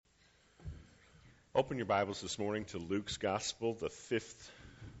Open your Bibles this morning to Luke's Gospel, the fifth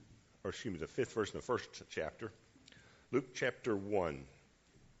verse in the first chapter. Luke chapter 1,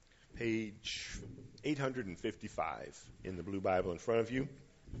 page 855 in the blue Bible in front of you.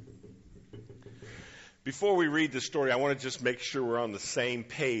 Before we read the story, I want to just make sure we're on the same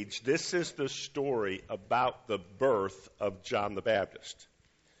page. This is the story about the birth of John the Baptist.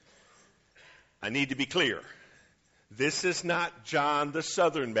 I need to be clear. This is not John the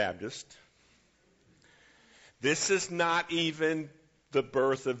Southern Baptist. This is not even the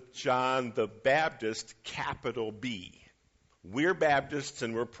birth of John the Baptist, capital B. We're Baptists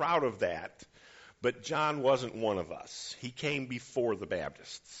and we're proud of that, but John wasn't one of us. He came before the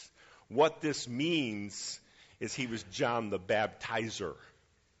Baptists. What this means is he was John the Baptizer.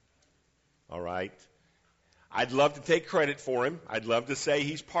 All right? I'd love to take credit for him. I'd love to say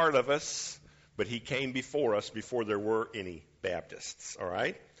he's part of us, but he came before us before there were any Baptists. All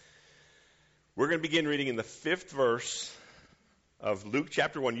right? We're going to begin reading in the fifth verse of Luke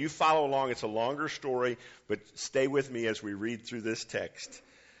chapter 1. You follow along. It's a longer story, but stay with me as we read through this text.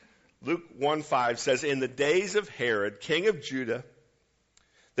 Luke 1:5 says, "In the days of Herod, king of Judah,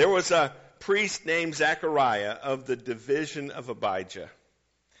 there was a priest named Zachariah of the division of Abijah.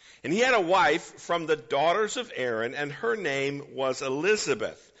 And he had a wife from the daughters of Aaron, and her name was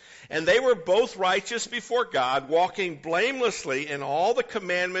Elizabeth. And they were both righteous before God, walking blamelessly in all the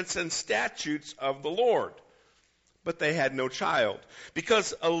commandments and statutes of the Lord. But they had no child,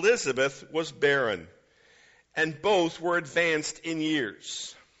 because Elizabeth was barren, and both were advanced in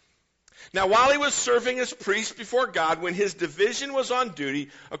years. Now while he was serving as priest before God, when his division was on duty,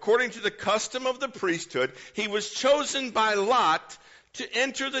 according to the custom of the priesthood, he was chosen by lot to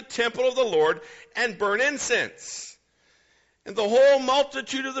enter the temple of the Lord and burn incense. And the whole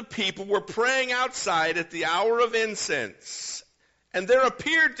multitude of the people were praying outside at the hour of incense. And there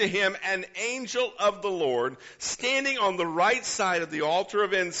appeared to him an angel of the Lord standing on the right side of the altar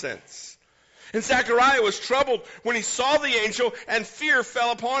of incense. And Zachariah was troubled when he saw the angel, and fear fell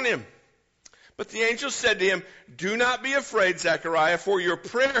upon him. But the angel said to him, 'Do not be afraid, Zachariah, for your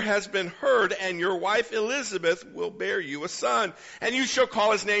prayer has been heard, and your wife Elizabeth will bear you a son, and you shall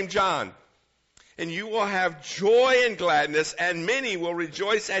call his name John. And you will have joy and gladness, and many will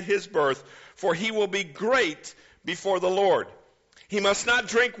rejoice at his birth, for he will be great before the Lord. He must not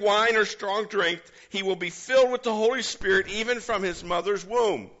drink wine or strong drink. He will be filled with the Holy Spirit even from his mother's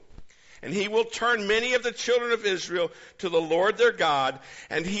womb. And he will turn many of the children of Israel to the Lord their God,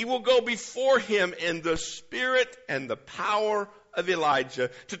 and he will go before him in the spirit and the power of Elijah,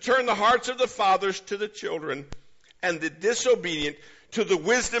 to turn the hearts of the fathers to the children, and the disobedient to the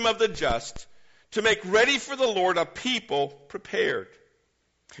wisdom of the just, to make ready for the Lord a people prepared.'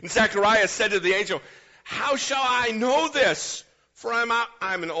 And Zachariah said to the angel, 'How shall I know this? For I'm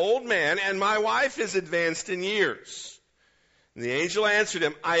an old man, and my wife is advanced in years.' And the angel answered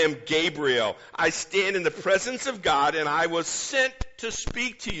him, 'I am Gabriel. I stand in the presence of God, and I was sent to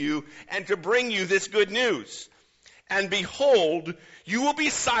speak to you and to bring you this good news. And behold, you will be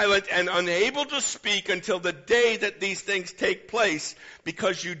silent and unable to speak until the day that these things take place,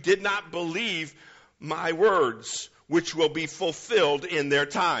 because you did not believe my words, which will be fulfilled in their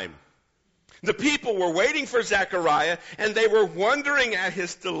time.' The people were waiting for Zechariah, and they were wondering at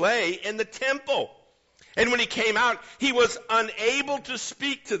his delay in the temple. And when he came out, he was unable to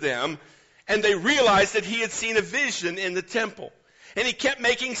speak to them, and they realized that he had seen a vision in the temple. And he kept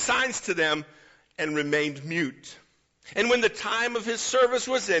making signs to them and remained mute. And when the time of his service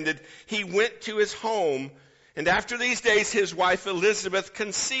was ended, he went to his home. And after these days, his wife Elizabeth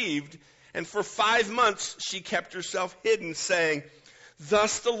conceived. And for 5 months, she kept herself hidden, saying,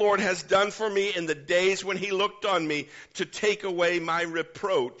 'Thus the Lord has done for me in the days when he looked on me to take away my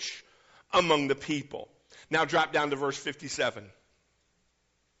reproach among the people.'" Now drop down to verse 57.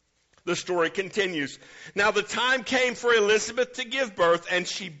 The story continues. "Now the time came for Elizabeth to give birth, and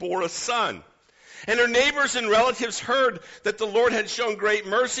she bore a son. And her neighbors and relatives heard that the Lord had shown great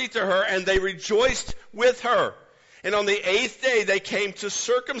mercy to her, and they rejoiced with her. And on the 8th day they came to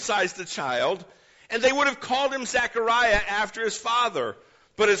circumcise the child, and they would have called him Zachariah after his father.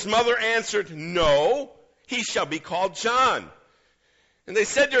 But his mother answered, 'No, he shall be called John.' And they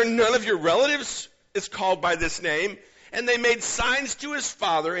said to her, 'None of your relatives is called by this name.' And they made signs to his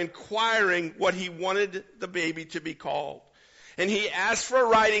father, inquiring what he wanted the baby to be called. And he asked for a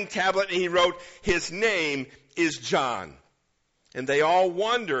writing tablet, and he wrote, 'His name is John.' And they all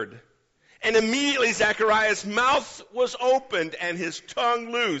wondered. And immediately Zachariah's mouth was opened, and his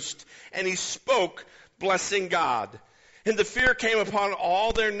tongue loosed, and he spoke, blessing God. And the fear came upon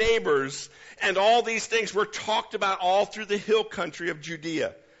all their neighbors, and all these things were talked about all through the hill country of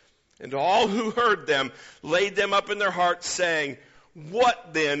Judea. And all who heard them laid them up in their hearts, saying,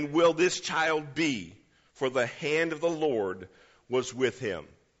 "What then will this child be? For the hand of the Lord was with him."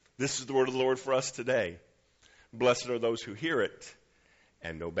 This is the word of the Lord for us today. Blessed are those who hear it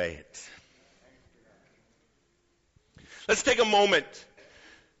and obey it. Let's take a moment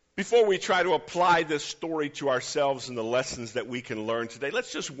before we try to apply this story to ourselves and the lessons that we can learn today.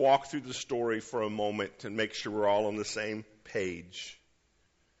 Let's just walk through the story for a moment and make sure we're all on the same page.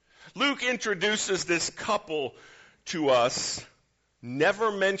 Luke introduces this couple to us,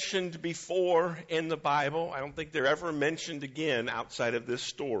 never mentioned before in the Bible. I don't think they're ever mentioned again outside of this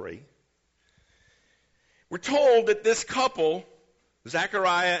story. We're told that this couple,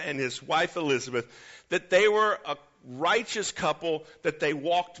 Zachariah and his wife Elizabeth, that they were a righteous couple, that they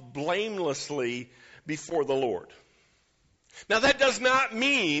walked blamelessly before the Lord. Now that does not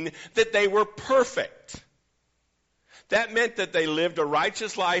mean that they were perfect. That meant that they lived a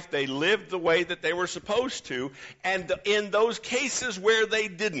righteous life, they lived the way that they were supposed to, and in those cases where they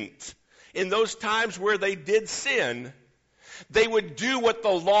didn't, in those times where they did sin, they would do what the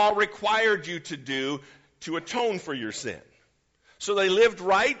law required you to do to atone for your sin. So they lived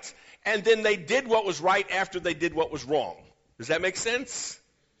right, and then they did what was right after they did what was wrong. Does that make sense?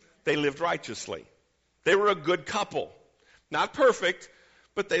 They lived righteously. They were a good couple. Not perfect,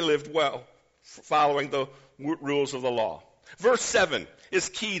 but they lived well, following the rules of the law. Verse 7 is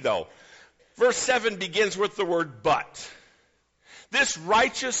key, though. Verse 7 begins with the word "but." This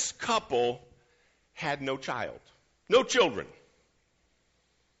righteous couple had no child, no children.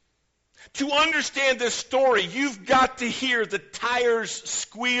 To understand this story, you've got to hear the tires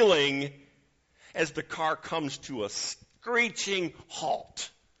squealing as the car comes to a screeching halt.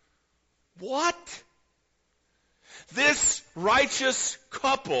 What? This righteous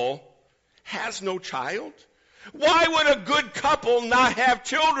couple has no child? Why would a good couple not have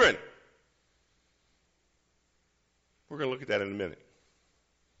children? We're going to look at that in a minute.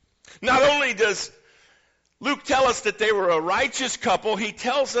 Not only does Luke tell us that they were a righteous couple, he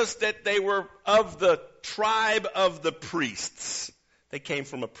tells us that they were of the tribe of the priests. They came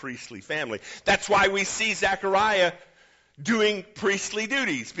from a priestly family. That's why we see Zachariah doing priestly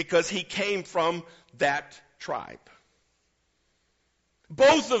duties, because he came from that tribe.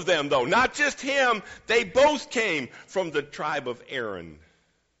 Both of them, though, not just him, they both came from the tribe of Aaron,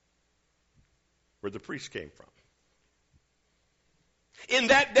 where the priests came from. In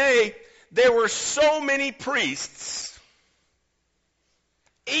that day, there were so many priests,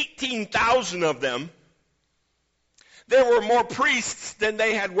 18,000 of them. There were more priests than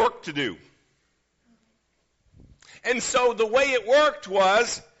they had work to do. And so the way it worked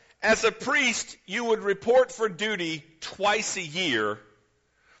was, as a priest, you would report for duty twice a year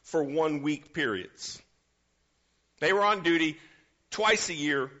for 1 week periods. They were on duty twice a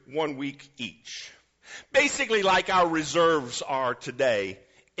year, 1 week each. Basically like our reserves are today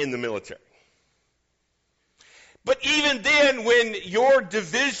in the military. But even then, when your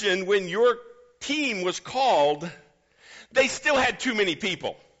division, when your team was called, they still had too many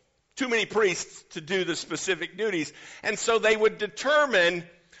people, too many priests to do the specific duties. And so they would determine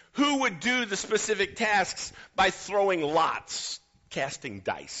who would do the specific tasks by throwing lots, casting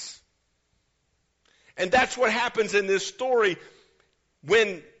dice. And that's what happens in this story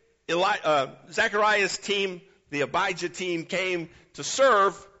when Zachariah's team, the Abijah team, came to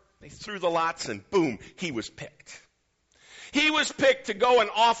serve. They threw the lots and boom, he was picked. He was picked to go and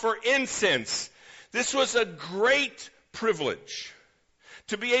offer incense. This was a great privilege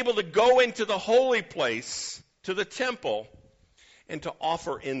to be able to go into the holy place, to the temple, and to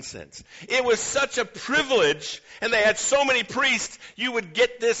offer incense. It was such a privilege, and they had so many priests, you would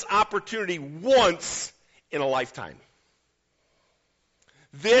get this opportunity once in a lifetime.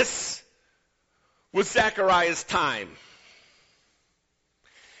 This was Zachariah's time.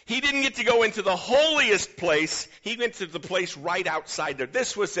 He didn't get to go into the holiest place. He went to the place right outside there.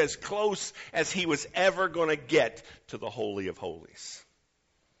 This was as close as he was ever going to get to the Holy of Holies.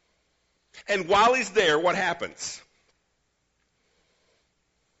 And while he's there, what happens?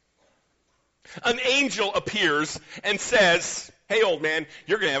 An angel appears and says, "Hey, old man,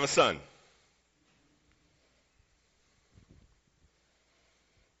 you're going to have a son."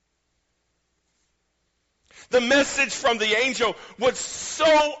 The message from the angel was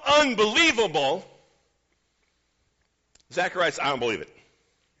so unbelievable. Zachariah says, "I don't believe it."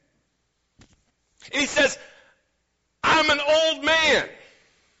 And he says, "I'm an old man."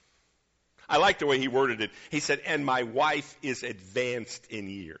 I like the way he worded it. He said, "And my wife is advanced in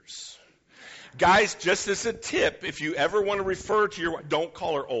years." Guys, just as a tip, if you ever want to refer to your wife, don't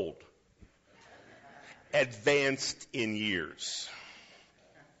call her old. Advanced in years.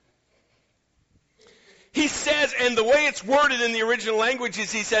 He says, and the way it's worded in the original language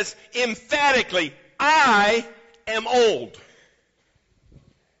is he says emphatically, I am old.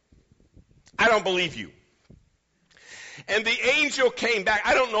 I don't believe you. And the angel came back.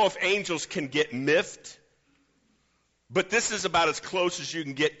 I don't know if angels can get miffed, but this is about as close as you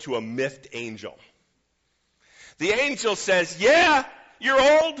can get to a miffed angel. The angel says, yeah, you're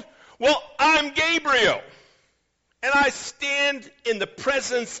old. Well, I'm Gabriel, and I stand in the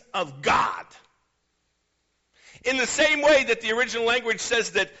presence of God. In the same way that the original language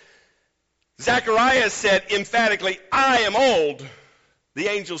says that Zachariah said emphatically, I am old, the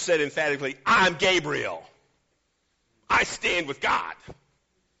angel said emphatically, I'm Gabriel. I stand with God.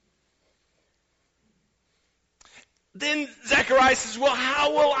 Then Zachariah says, well,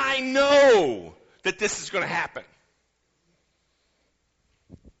 how will I know that this is going to happen?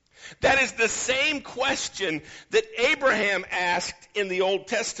 That is the same question that Abraham asked in the Old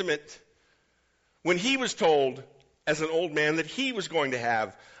Testament when he was told as an old man that he was going to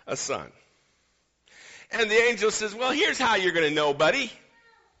have a son. And the angel says, well, here's how you're going to know, buddy.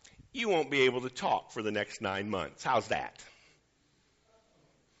 You won't be able to talk for the next 9 months. How's that?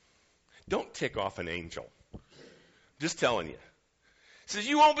 Don't tick off an angel. Just telling you. He says,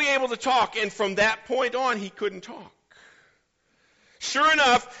 you won't be able to talk. And from that point on, he couldn't talk. Sure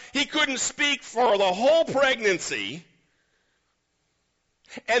enough, he couldn't speak for the whole pregnancy.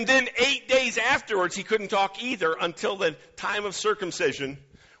 And then 8 days afterwards, he couldn't talk either until the time of circumcision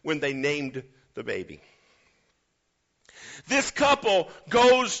when they named the baby. This couple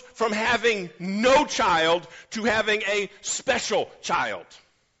goes from having no child to having a special child.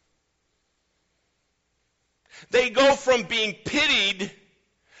 They go from being pitied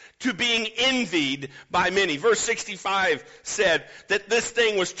to being envied by many. Verse 65 said that this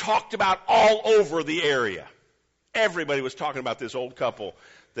thing was talked about all over the area. Everybody was talking about this old couple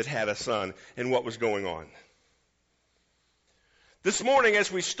that had a son and what was going on. This morning, as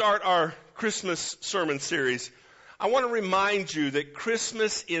we start our Christmas sermon series, I want to remind you that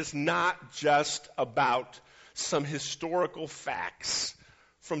Christmas is not just about some historical facts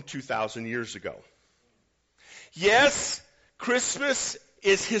from 2,000 years ago. Yes, Christmas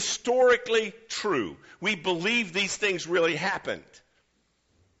is historically true. We believe these things really happened.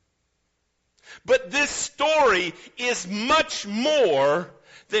 But this story is much more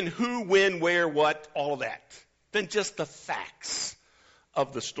than who, when, where, what, all of that, than just the facts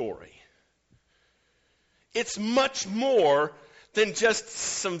of the story. It's much more than just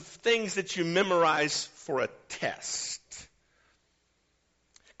some things that you memorize for a test.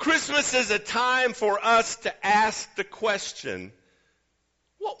 Christmas is a time for us to ask the question,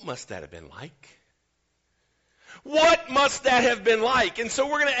 what must that have been like? What must that have been like? And so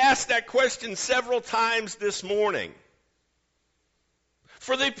we're going to ask that question several times this morning.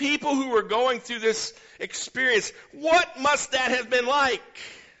 For the people who are going through this experience, what must that have been like?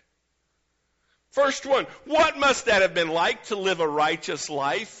 First one, what must that have been like to live a righteous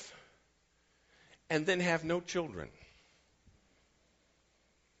life and then have no children?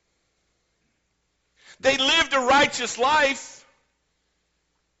 They lived a righteous life,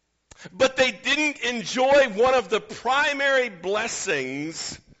 but they didn't enjoy one of the primary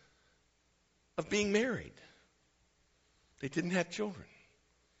blessings of being married. They didn't have children.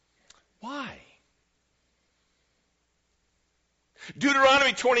 Why?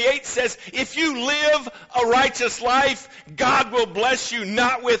 Deuteronomy 28 says, if you live a righteous life, God will bless you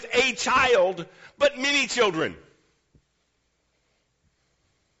not with a child, but many children.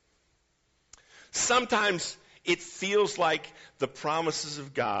 Sometimes it feels like the promises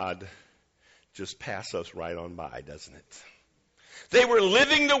of God just pass us right on by, doesn't it? They were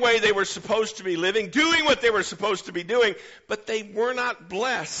living the way they were supposed to be living, doing what they were supposed to be doing, but they were not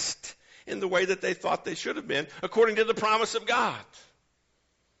blessed in the way that they thought they should have been, according to the promise of God.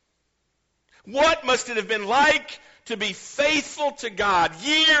 What must it have been like to be faithful to God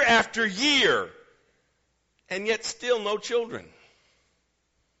year after year, and yet still no children?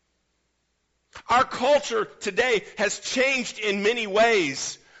 Our culture today has changed in many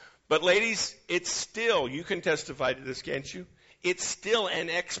ways, but ladies, it's still, you can testify to this, can't you? It's still an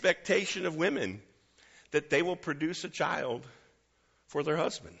expectation of women that they will produce a child for their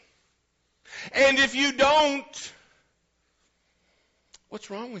husband. And if you don't, what's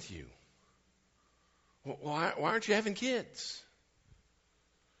wrong with you? Why aren't you having kids?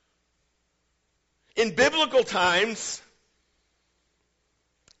 In biblical times,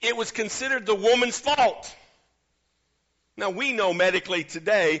 it was considered the woman's fault. Now, we know medically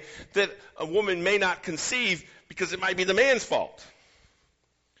today that a woman may not conceive because it might be the man's fault.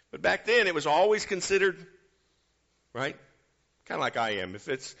 But back then, it was always considered, right, Kind of like I am.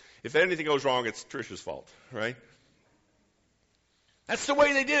 If anything goes wrong, it's Trisha's fault, right? That's the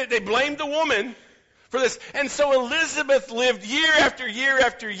way they did it. They blamed the woman for this. And so Elizabeth lived year after year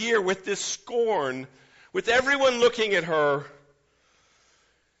after year with this scorn, with everyone looking at her.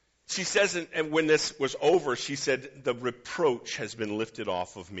 She says, and when this was over, she said, the reproach has been lifted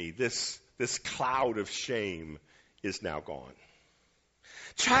off of me. This cloud of shame is now gone.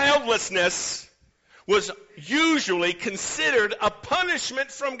 Childlessness was usually considered a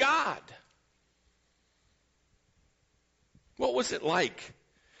punishment from God. What was it like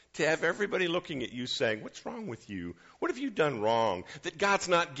to have everybody looking at you saying, what's wrong with you? What have you done wrong that God's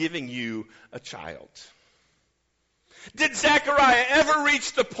not giving you a child? Did Zachariah ever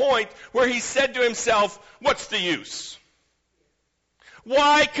reach the point where he said to himself, what's the use?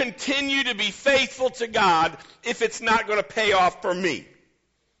 Why continue to be faithful to God if it's not going to pay off for me?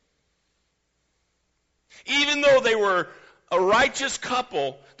 Even though they were a righteous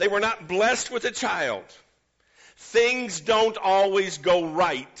couple, they were not blessed with a child. Things don't always go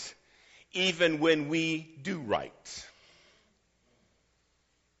right, even when we do right.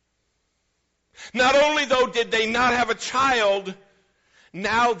 Not only, though, did they not have a child,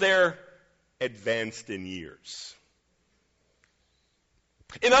 now they're advanced in years.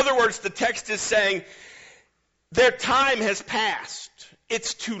 In other words, the text is saying their time has passed.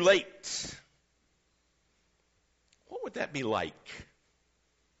 It's too late. What would that be like?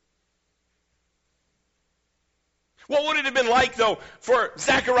 What would it have been like, though, for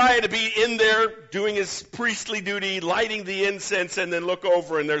Zachariah to be in there doing his priestly duty, lighting the incense, and then look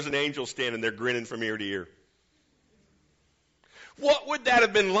over and there's an angel standing there grinning from ear to ear? What would that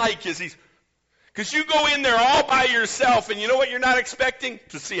have been like? Because you go in there all by yourself, and you know what you're not expecting?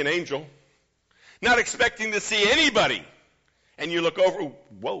 To see an angel. Not expecting to see anybody. And you look over,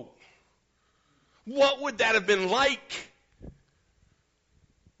 whoa. What would that have been like?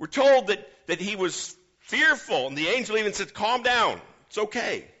 We're told that he was fearful, and the angel even said, calm down, it's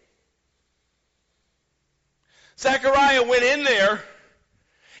okay. Zachariah went in there,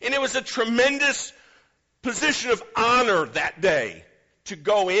 and it was a tremendous position of honor that day to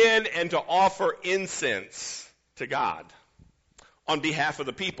go in and to offer incense to God on behalf of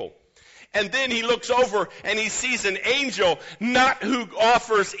the people. And then he looks over and he sees an angel, not who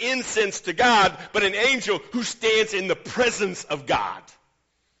offers incense to God, but an angel who stands in the presence of God.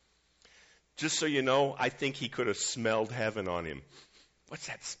 Just so you know, I think he could have smelled heaven on him. What's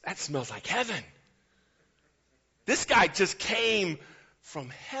that? That smells like heaven. This guy just came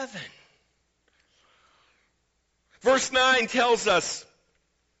from heaven. Verse 9 tells us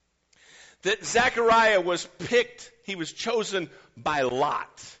that Zachariah was picked, he was chosen by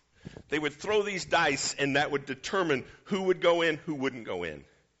lot. They would throw these dice, and that would determine who would go in, who wouldn't go in.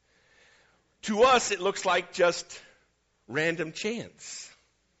 To us, it looks like just random chance.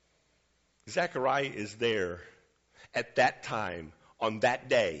 Zechariah is there at that time, on that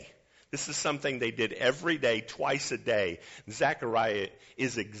day. This is something they did every day, twice a day. Zechariah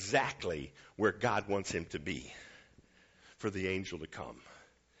is exactly where God wants him to be, for the angel to come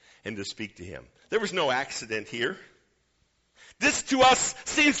and to speak to him. There was no accident here. This to us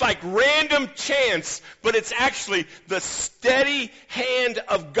seems like random chance, but it's actually the steady hand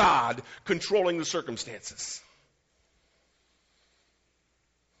of God controlling the circumstances.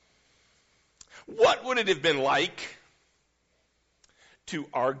 What would it have been like to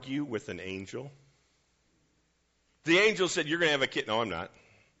argue with an angel? The angel said, you're going to have a kid. No, I'm not.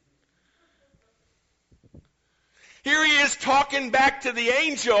 Here he is talking back to the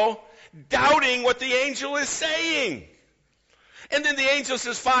angel, doubting what the angel is saying. And then the angel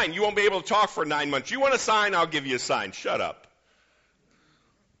says, fine, you won't be able to talk for 9 months. You want a sign? I'll give you a sign. Shut up.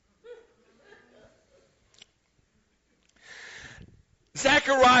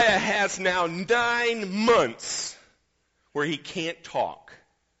 Zechariah has now 9 months where he can't talk.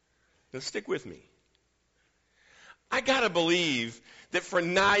 Now stick with me. I got to believe that for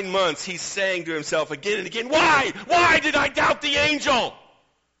 9 months he's saying to himself again and again, why? Why did I doubt the angel?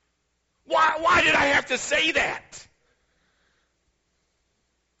 Why did I have to say that?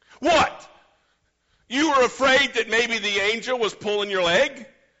 What? You were afraid that maybe the angel was pulling your leg?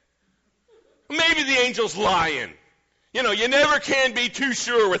 Maybe the angel's lying. You know, you never can be too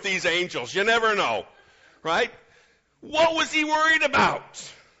sure with these angels. You never know, right? What was he worried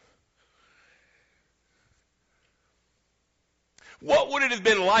about? What would it have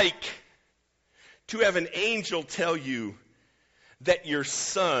been like to have an angel tell you that your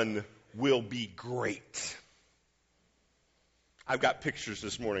son will be great? I've got pictures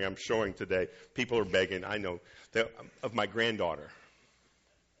this morning I'm showing today. People are begging, I know, of my granddaughter.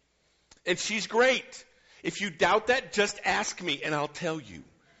 And she's great. If you doubt that, just ask me and I'll tell you.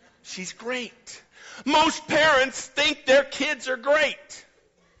 She's great. Most parents think their kids are great.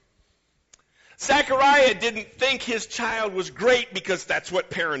 Zachariah didn't think his child was great because that's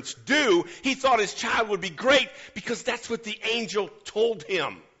what parents do. He thought his child would be great because that's what the angel told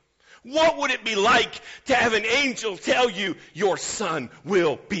him. What would it be like to have an angel tell you your son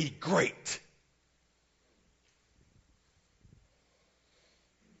will be great?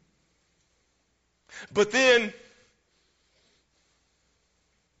 But then,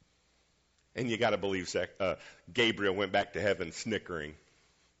 and you got to believe Gabriel went back to heaven snickering.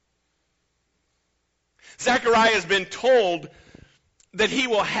 Zachariah has been told that he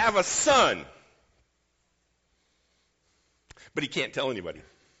will have a son, but he can't tell anybody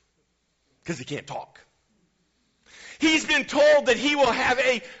because he can't talk. He's been told that he will have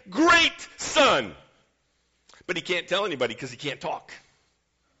a great son, but he can't tell anybody because he can't talk.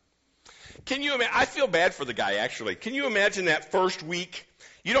 Can you imagine? I feel bad for the guy, actually. Can you imagine that first week?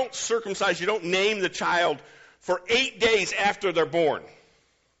 You don't circumcise, you don't name the child for 8 days after they're born.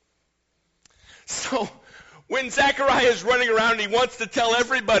 So when Zachariah is running around and he wants to tell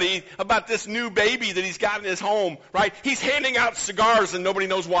everybody about this new baby that he's got in his home, right? He's handing out cigars and nobody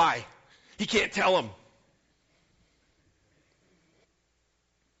knows why. He can't tell them.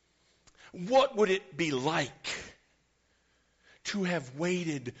 What would it be like to have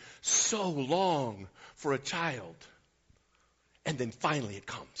waited so long for a child, and then finally it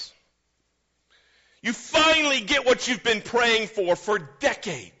comes? You finally get what you've been praying for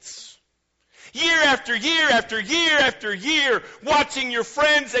decades. Year after year after year after year, watching your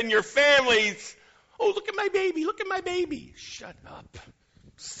friends and your families. Oh, look at my baby, look at my baby. Shut up.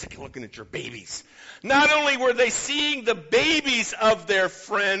 I'm sick of looking at your babies. Not only were they seeing the babies of their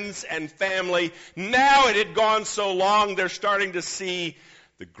friends and family, now it had gone so long they're starting to see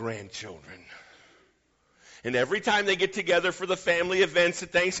the grandchildren. And every time they get together for the family events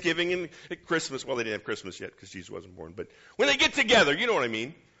at Thanksgiving and at Christmas, well, they didn't have Christmas yet because Jesus wasn't born, but when they get together, you know what I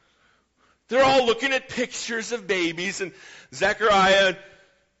mean, they're all looking at pictures of babies, and Zachariah,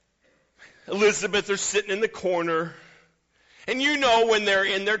 Elizabeth are sitting in the corner. And you know when they're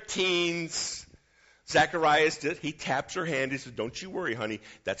in their teens, Zachariah, he taps her hand. He says, "Don't you worry, honey.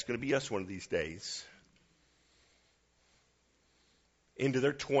 That's going to be us one of these days." Into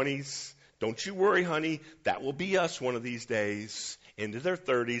their 20s, "Don't you worry, honey. That will be us one of these days." Into their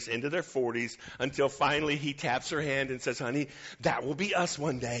 30s, into their 40s, until finally he taps her hand and says, "Honey, that will be us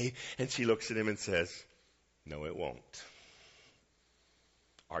one day." And she looks at him and says, "No, it won't.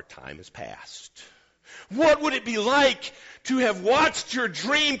 Our time has passed." What would it be like to have watched your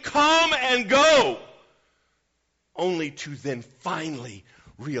dream come and go, only to then finally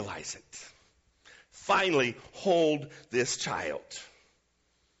realize it? Finally hold this child.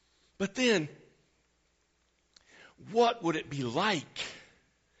 But then, what would it be like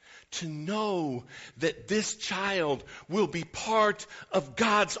to know that this child will be part of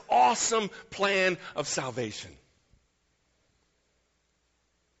God's awesome plan of salvation?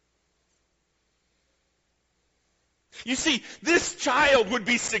 You see, this child would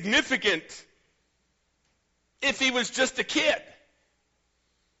be significant if he was just a kid.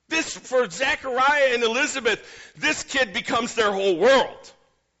 This, for Zachariah and Elizabeth, this kid becomes their whole world.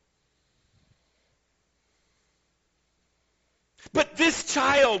 But this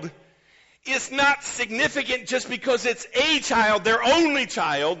child is not significant just because it's a child, their only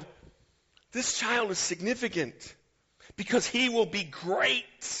child. This child is significant because he will be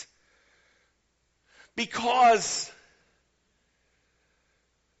great. Because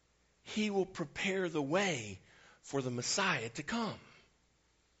he will prepare the way for the Messiah to come.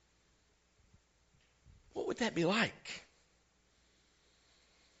 What would that be like?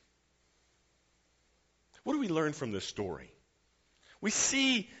 What do we learn from this story? We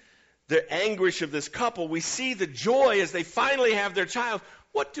see the anguish of this couple. We see the joy as they finally have their child.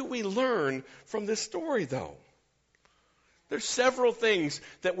 What do we learn from this story, though? There's several things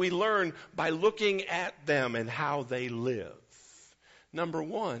that we learn by looking at them and how they live. Number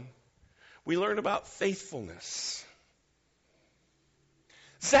one, we learn about faithfulness.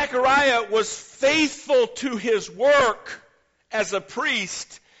 Zachariah was faithful to his work as a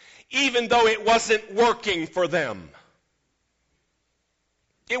priest, even though it wasn't working for them.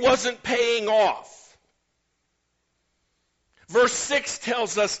 It wasn't paying off. Verse 6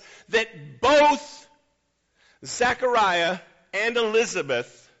 tells us that both Zachariah and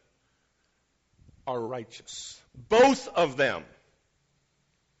Elizabeth are righteous. Both of them.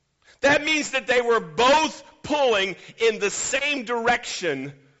 That means that they were both pulling in the same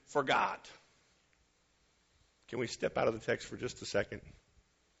direction for God. Can we step out of the text for just a second?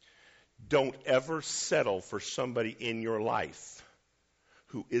 Don't ever settle for somebody in your life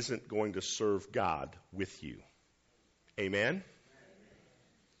who isn't going to serve God with you. Amen?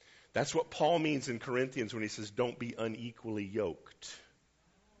 That's what Paul means in Corinthians when he says, don't be unequally yoked.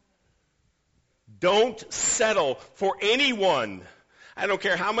 Don't settle for anyone. I don't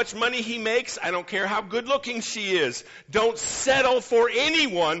care how much money he makes. I don't care how good looking she is. Don't settle for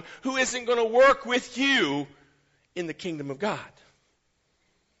anyone who isn't going to work with you in the kingdom of God.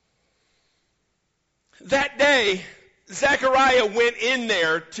 That day, Zachariah went in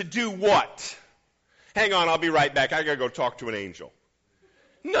there to do what? Hang on, I'll be right back. I got to go talk to an angel.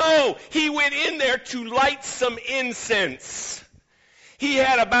 No, he went in there to light some incense. He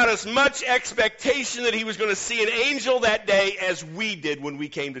had about as much expectation that he was going to see an angel that day as we did when we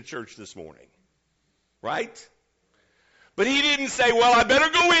came to church this morning. Right? But he didn't say, well, I better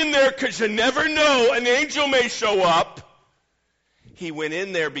go in there because you never know, an angel may show up. He went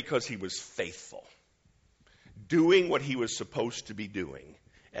in there because he was faithful, doing what he was supposed to be doing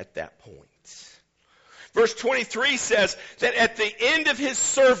at that point. Verse 23 says that at the end of his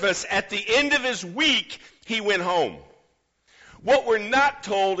service, at the end of his week, he went home. What we're not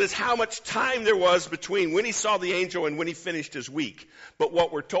told is how much time there was between when he saw the angel and when he finished his week. But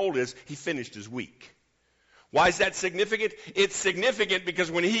what we're told is he finished his week. Why is that significant? It's significant because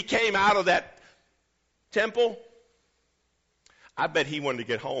when he came out of that temple, I bet he wanted to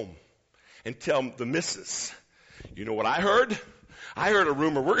get home and tell the missus, you know what I heard? I heard a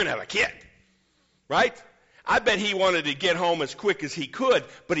rumor we're going to have a kid. Right? I bet he wanted to get home as quick as he could,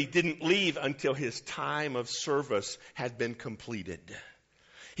 but he didn't leave until his time of service had been completed.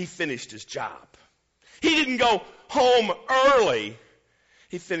 He finished his job. He didn't go home early.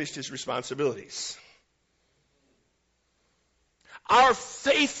 He finished his responsibilities. Our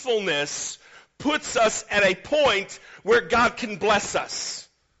faithfulness puts us at a point where God can bless us.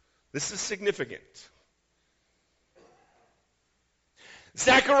 This is significant.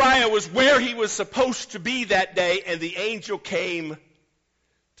 Zachariah was where he was supposed to be that day, and the angel came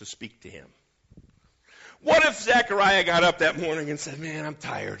to speak to him. What if Zachariah got up that morning and said, man, I'm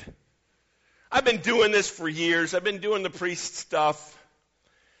tired. I've been doing this for years. I've been doing the priest stuff.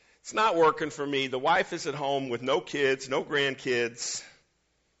 It's not working for me. The wife is at home with no kids, no grandkids.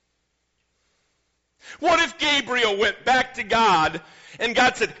 What if Gabriel went back to God, and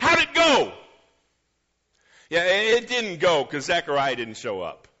God said, how'd it go? Yeah, it didn't go because Zachariah didn't show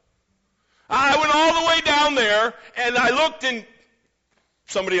up. I went all the way down there, and I looked, and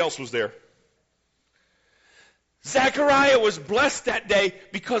somebody else was there. Zachariah was blessed that day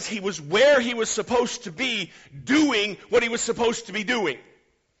because he was where he was supposed to be, doing what he was supposed to be doing.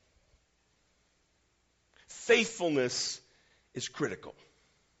 Faithfulness is critical.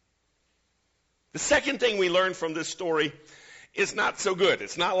 The second thing we learn from this story is not so good.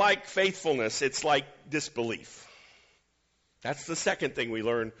 It's not like faithfulness. It's like disbelief. That's the second thing we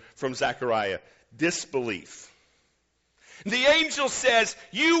learn from Zechariah. Disbelief. The angel says,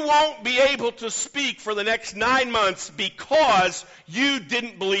 you won't be able to speak for the next 9 months because you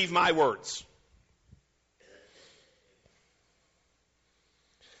didn't believe my words.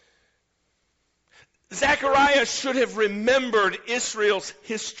 Zechariah should have remembered Israel's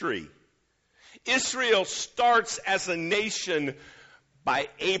history. Israel starts as a nation by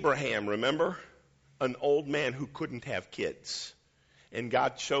Abraham, remember? An old man who couldn't have kids. And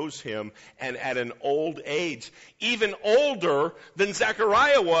God chose him, and at an old age, even older than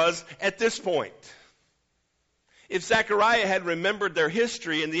Zechariah was at this point. If Zechariah had remembered their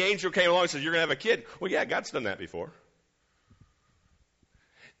history and the angel came along and said, you're going to have a kid. Well, yeah, God's done that before.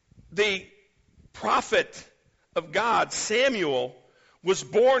 The prophet of God, Samuel, was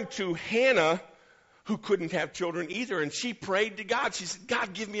born to Hannah, who couldn't have children either, and she prayed to God. She said,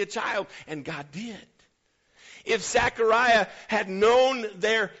 God, give me a child, and God did. If Zechariah had known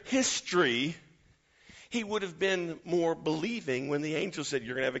their history, he would have been more believing when the angel said,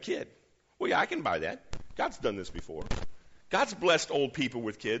 you're going to have a kid. Well, yeah, I can buy that. God's done this before. God's blessed old people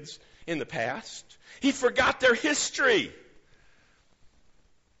with kids in the past. He forgot their history.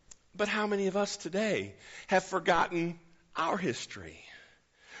 But how many of us today have forgotten our history?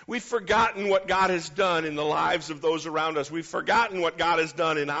 We've forgotten what God has done in the lives of those around us. We've forgotten what God has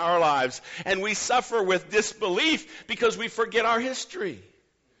done in our lives. And we suffer with disbelief because we forget our history.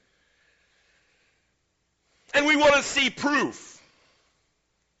 And we want to see proof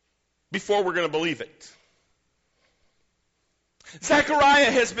before we're going to believe it.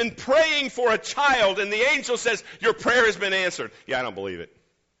 Zechariah has been praying for a child, and the angel says, your prayer has been answered. Yeah, I don't believe it.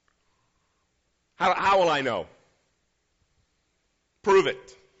 How will I know? Prove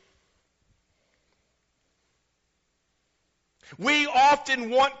it. We often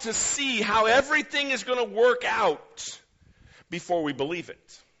want to see how everything is going to work out before we believe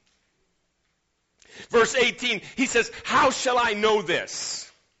it. Verse 18, he says, how shall I know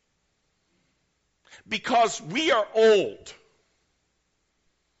this? Because we are old.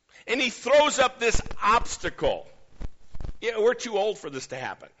 And he throws up this obstacle. Yeah, we're too old for this to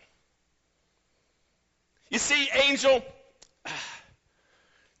happen. You see, Angel,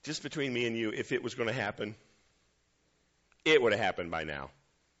 just between me and you, if it was going to happen, it would have happened by now.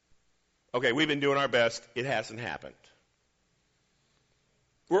 Okay, we've been doing our best. It hasn't happened.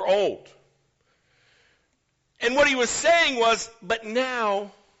 We're old. And what he was saying was, but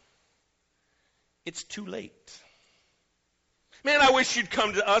now it's too late. Man, I wish you'd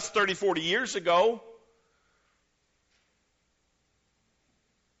come to us 30, 40 years ago.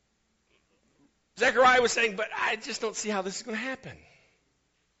 Zachariah was saying, but I just don't see how this is going to happen.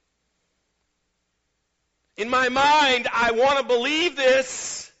 In my mind, I want to believe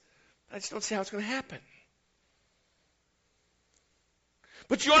this. I just don't see how it's going to happen.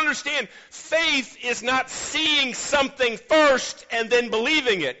 But you understand, faith is not seeing something first and then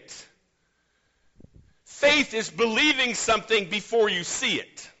believing it. Faith is believing something before you see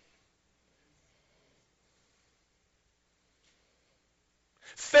it.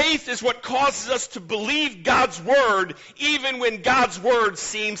 Faith is what causes us to believe God's word even when God's word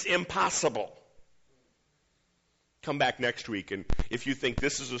seems impossible. Come back next week, and if you think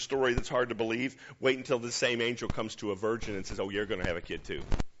this is a story that's hard to believe, wait until the same angel comes to a virgin and says, oh, you're going to have a kid too.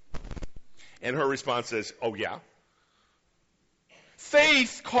 And her response is, oh, yeah.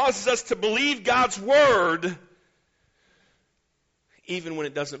 Faith causes us to believe God's word even when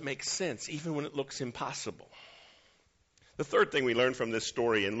it doesn't make sense, even when it looks impossible. The third thing we learn from this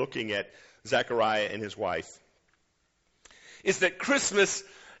story in looking at Zachariah and his wife is that Christmas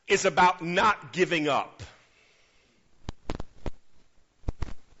is about not giving up.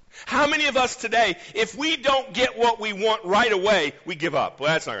 How many of us today, if we don't get what we want right away, we give up?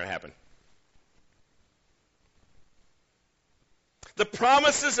 Well, that's not going to happen. The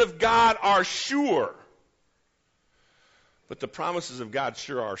promises of God are sure. But the promises of God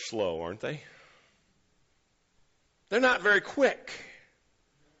sure are slow, aren't they? They're not very quick.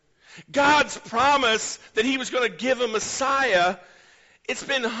 God's promise that he was going to give a Messiah, it's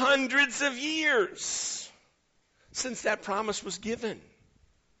been hundreds of years since that promise was given.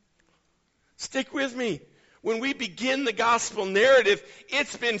 Stick with me. When we begin the gospel narrative,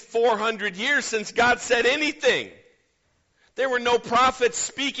 it's been 400 years since God said anything. There were no prophets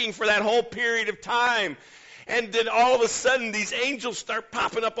speaking for that whole period of time. And then all of a sudden, these angels start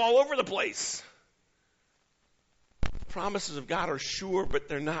popping up all over the place. The promises of God are sure, but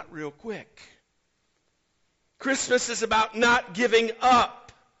they're not real quick. Christmas is about not giving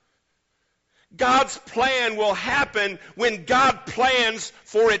up. God's plan will happen when God plans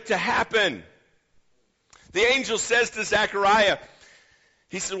for it to happen. The angel says to Zachariah,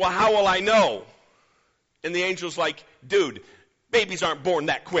 he said, well, how will I know? And the angel's like, dude, babies aren't born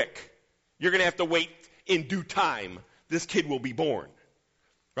that quick. You're going to have to wait in due time. This kid will be born.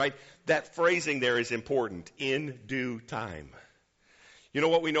 Right? That phrasing there is important. In due time. You know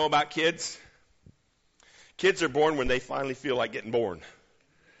what we know about kids? Kids are born when they finally feel like getting born.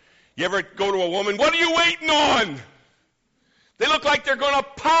 You ever go to a woman, what are you waiting on? They look like they're going to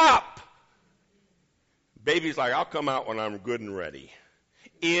pop. Baby's like, I'll come out when I'm good and ready.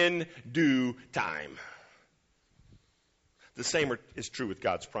 In due time. The same is true with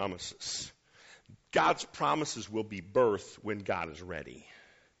God's promises. God's promises will be birthed when God is ready.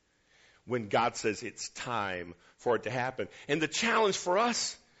 When God says it's time for it to happen. And the challenge for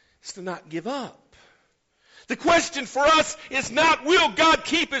us is to not give up. The question for us is not, will God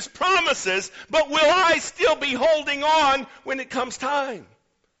keep his promises, but will I still be holding on when it comes time?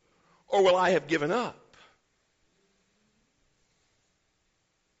 Or will I have given up?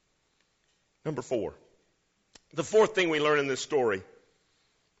 Number 4. The fourth thing we learn in this story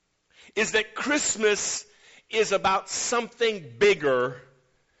is that Christmas is about something bigger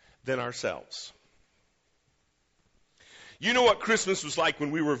than ourselves. You know what Christmas was like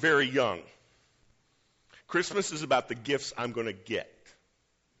when we were very young. Christmas is about the gifts I'm going to get.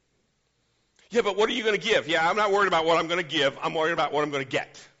 Yeah, but what are you going to give? Yeah, I'm not worried about what I'm going to give. I'm worried about what I'm going to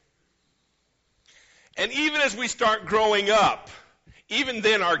get. And even as we start growing up, even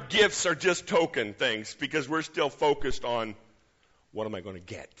then our gifts are just token things because we're still focused on what am I going to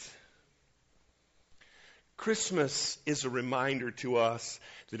get. Christmas is a reminder to us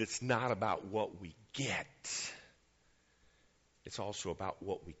that it's not about what we get. It's also about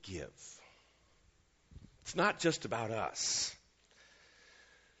what we give. It's not just about us.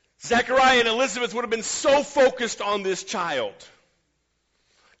 Zachariah and Elizabeth would have been so focused on this child.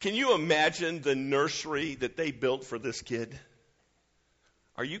 Can you imagine the nursery that they built for this kid?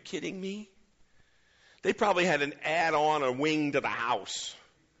 Are you kidding me? They probably had an add-on, a wing to the house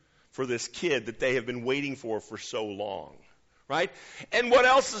for this kid that they have been waiting for so long, right? And what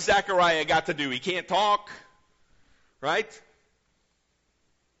else has Zachariah got to do? He can't talk, right?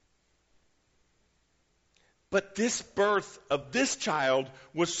 But this birth of this child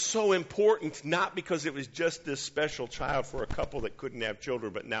was so important, not because it was just this special child for a couple that couldn't have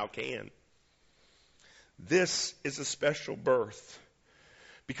children but now can. This is a special birth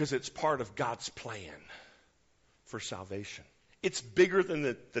because it's part of God's plan for salvation. It's bigger than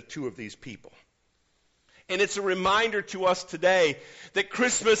the two of these people. And it's a reminder to us today that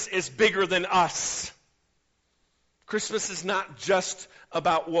Christmas is bigger than us. Christmas is not just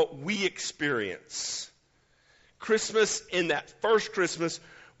about what we experience. Christmas, in that first Christmas,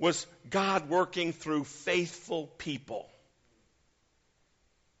 was God working through faithful people.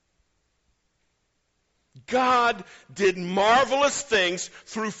 God did marvelous things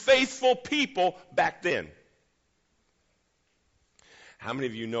through faithful people back then. How many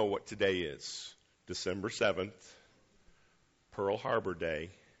of you know what today is? December 7th, Pearl Harbor Day,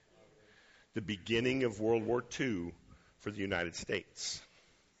 the beginning of World War II for the United States,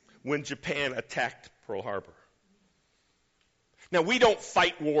 when Japan attacked Pearl Harbor. Now, we don't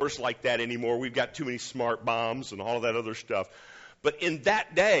fight wars like that anymore. We've got too many smart bombs and all of that other stuff. But in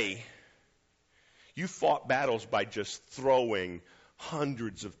that day, you fought battles by just throwing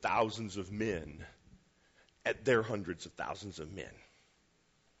hundreds of thousands of men at their hundreds of thousands of men.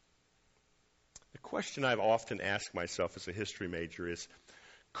 The question I've often asked myself as a history major is,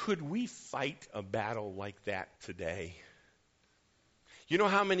 could we fight a battle like that today? You know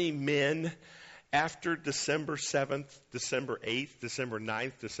how many men after December 7th, December 8th, December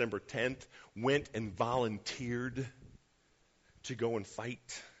 9th, December 10th, went and volunteered to go and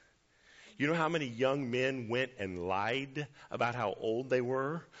fight? You know how many young men went and lied about how old they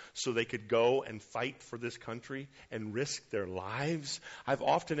were so they could go and fight for this country and risk their lives? I've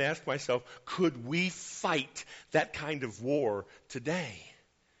often asked myself, could we fight that kind of war today?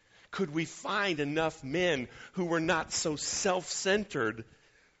 Could we find enough men who were not so self-centered,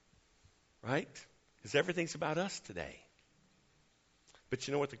 right? Because everything's about us today. But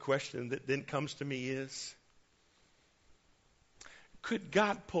you know what the question that then comes to me is? Could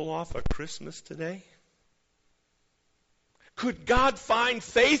God pull off a Christmas today? Could God find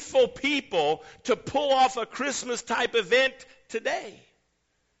faithful people to pull off a Christmas type event today?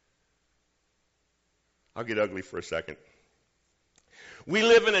 I'll get ugly for a second. We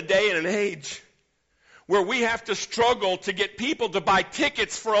live in a day and an age where we have to struggle to get people to buy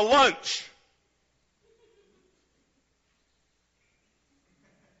tickets for a lunch.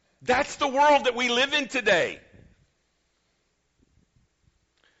 That's the world that we live in today.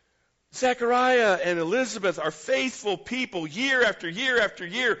 Zachariah and Elizabeth are faithful people year after year after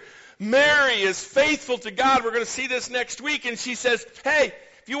year. Mary is faithful to God. We're going to see this next week. And she says, hey,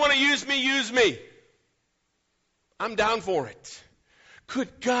 if you want to use me, use me. I'm down for it.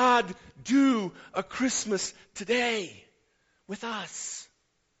 Could God do a Christmas today with us?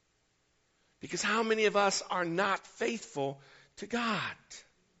 Because how many of us are not faithful to God?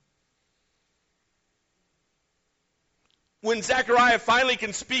 When Zachariah finally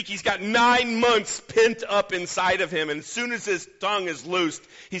can speak, he's got 9 months pent up inside of him. And as soon as his tongue is loosed,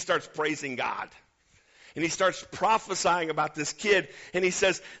 he starts praising God. And he starts prophesying about this kid. And he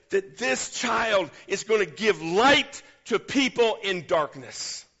says that this child is going to give light to people in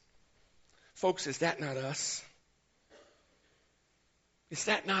darkness. Folks, is that not us? Is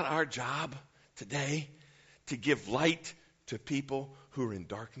that not our job today? To give light to people who are in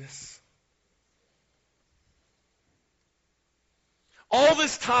darkness? All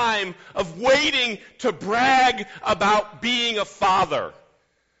this time of waiting to brag about being a father.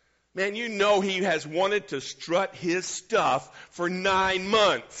 Man, you know he has wanted to strut his stuff for 9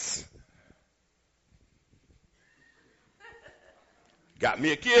 months. Got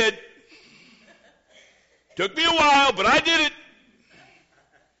me a kid. Took me a while, but I did it.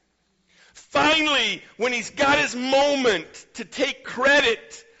 Finally, when he's got his moment to take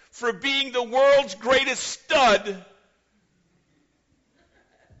credit for being the world's greatest stud,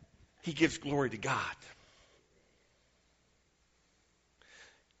 he gives glory to God.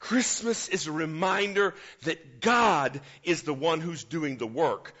 Christmas is a reminder that God is the one who's doing the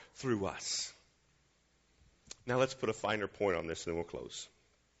work through us. Now let's put a finer point on this and then we'll close.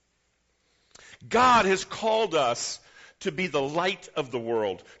 God has called us to be the light of the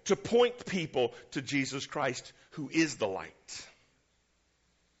world, to point people to Jesus Christ, who is the light.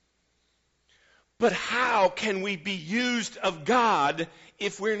 But how can we be used of God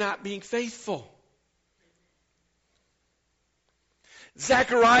if we're not being faithful?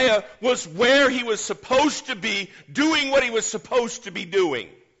 Zachariah was where he was supposed to be, doing what he was supposed to be doing.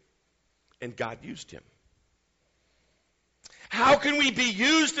 And God used him. How can we be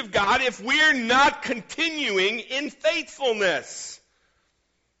used of God if we're not continuing in faithfulness?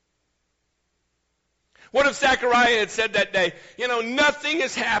 What if Zachariah had said that day, nothing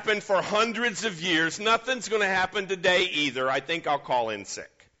has happened for hundreds of years. Nothing's going to happen today either. I think I'll call in sick.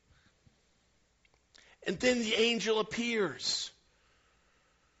 And then the angel appears.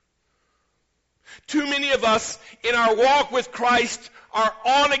 Too many of us in our walk with Christ are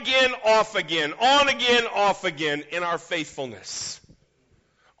on again, off again, on again, off again in our faithfulness.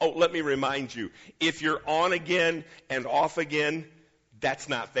 Oh, let me remind you, if you're on again and off again, that's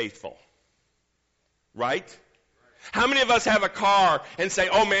not faithful. Right? How many of us have a car and say,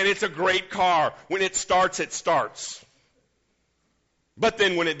 oh man, it's a great car. When it starts, it starts. But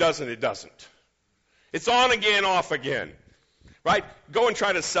then when it doesn't, it doesn't. It's on again, off again. Right? Go and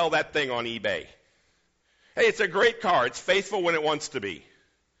try to sell that thing on eBay. Hey, it's a great car. It's faithful when it wants to be.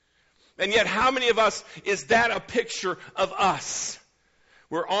 And yet, how many of us, is that a picture of us?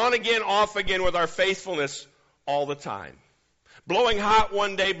 We're on again, off again with our faithfulness all the time. Blowing hot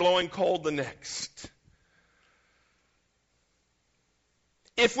one day, blowing cold the next.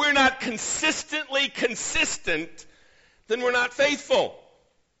 If we're not consistently consistent, then we're not faithful.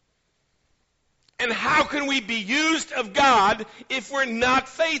 And how can we be used of God if we're not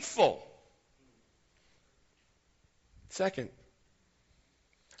faithful? Second,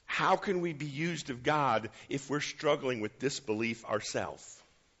 how can we be used of God if we're struggling with disbelief ourselves?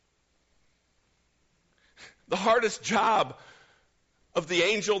 The hardest job of the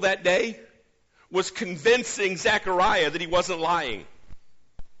angel that day was convincing Zachariah that he wasn't lying.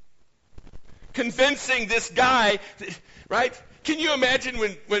 Convincing this guy, right? Can you imagine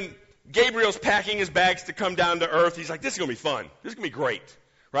when Gabriel's packing his bags to come down to earth, he's like, this is going to be fun. This is going to be great,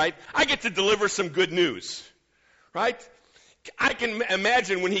 right? I get to deliver some good news, right? I can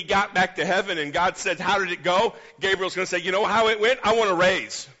imagine when he got back to heaven and God said, how did it go? Gabriel's going to say, you know how it went? I want a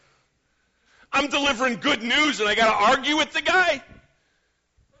raise. I'm delivering good news and I got to argue with the guy?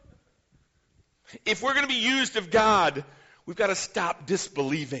 If we're going to be used of God, we've got to stop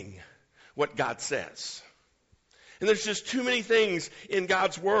disbelieving what God says. And there's just too many things in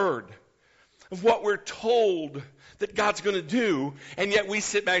God's Word of what we're told that God's going to do, and yet we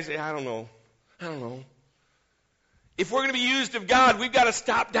sit back and say, I don't know. If we're going to be used of God, we've got to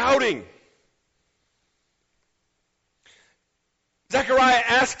stop doubting. Zechariah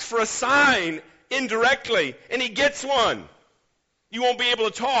asks for a sign indirectly, and he gets one. You won't be able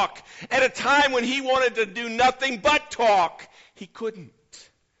to talk. At a time when he wanted to do nothing but talk, he couldn't.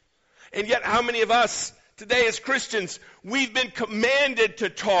 And yet, how many of us today as Christians, we've been commanded to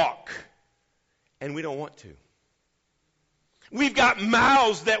talk, and we don't want to. We've got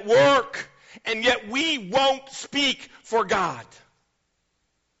mouths that work, and yet we won't speak for God.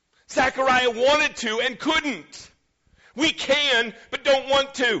 Zechariah wanted to and couldn't. We can, but don't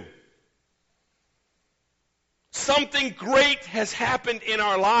want to. Something great has happened in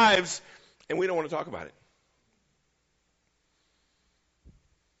our lives, and we don't want to talk about it.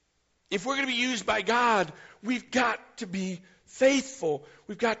 If we're going to be used by God, we've got to be faithful.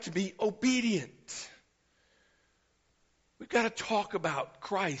 We've got to be obedient. We've got to talk about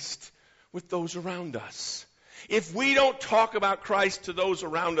Christ with those around us. If we don't talk about Christ to those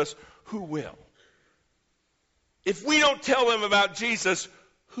around us, who will? If we don't tell them about Jesus,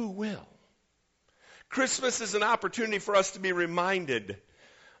 who will? Christmas is an opportunity for us to be reminded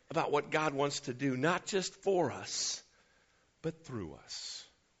about what God wants to do, not just for us, but through us.